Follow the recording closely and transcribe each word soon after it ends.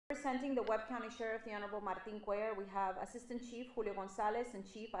Representing the Webb County Sheriff, the Honorable Martin Cuellar, we have Assistant Chief Julio Gonzalez and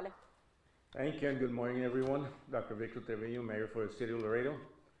Chief Alejandro. Thank you and good morning, everyone. Dr. Victor Trevino, Mayor for the City of Laredo.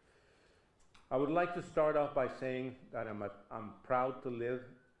 I would like to start off by saying that I'm proud to live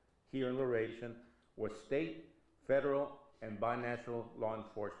here in Laredo with state, federal, and binational law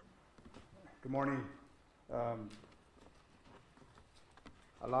enforcement. Good morning.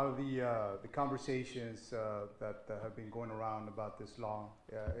 A lot of the conversations that have been going around about this law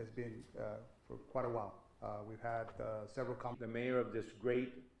has been for quite a while. We've had several the mayor of this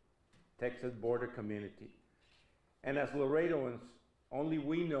great Texas border community. And as Laredoans, only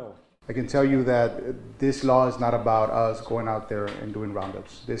we know. I can tell you that this law is not about us going out there and doing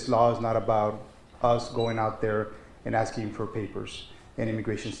roundups. This law is not about us going out there and asking for papers and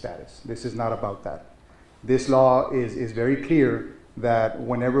immigration status. This is not about that. This law is very clear that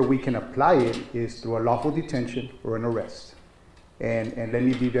whenever we can apply it is through a lawful detention or an arrest. And let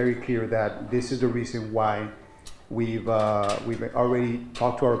me be very clear that this is the reason why we've already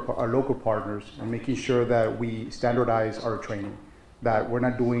talked to our local partners and making sure that we standardize our training, that we're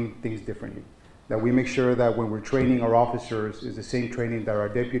not doing things differently, that we make sure that when we're training our officers is the same training that our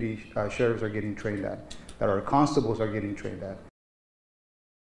deputy sheriffs are getting trained at, that our constables are getting trained at.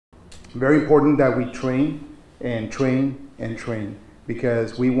 Very important that we train and train and train,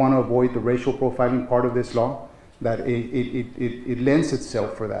 because we want to avoid the racial profiling part of this law, that it lends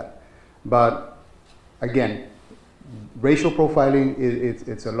itself for that. But again, racial profiling,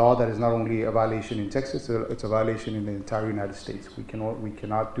 it's a law that is not only a violation in Texas, it's a violation in the entire United States. We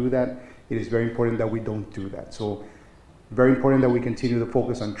cannot do that. It is very important that we don't do that. So very important that we continue to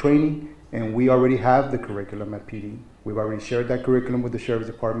focus on training, and we already have the curriculum at PD. We've already shared that curriculum with the Sheriff's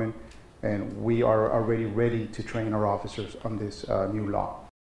Department, and we are already ready to train our officers on this new law.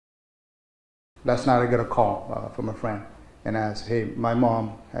 Last night I got a call from a friend and asked, hey, my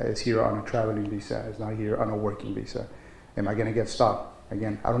mom is here on a traveling visa, is not here on a working visa. Am I gonna get stopped?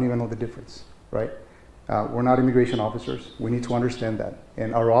 Again, I don't even know the difference, right? We're not immigration officers. We need to understand that.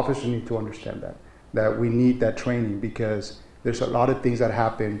 And our officers need to understand that we need that training, because there's a lot of things that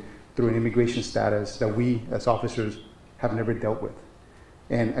happen through an immigration status that we as officers have never dealt with.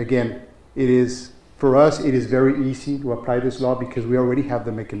 And again, for us, it is very easy to apply this law because we already have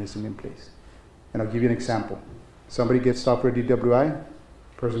the mechanism in place. And I'll give you an example. Somebody gets stopped for a DWI,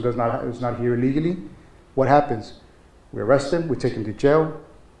 person is not here illegally. What happens? We arrest them, we take them to jail.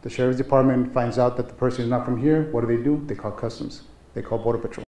 The Sheriff's Department finds out that the person is not from here. What do? They call Customs. They call Border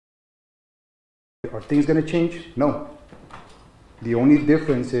Patrol. Are things going to change? No. The only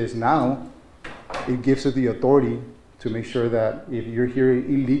difference is now it gives us the authority to make sure that if you're here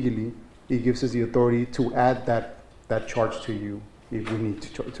illegally, it gives us the authority to add that charge to you if we need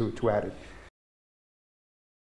to add it.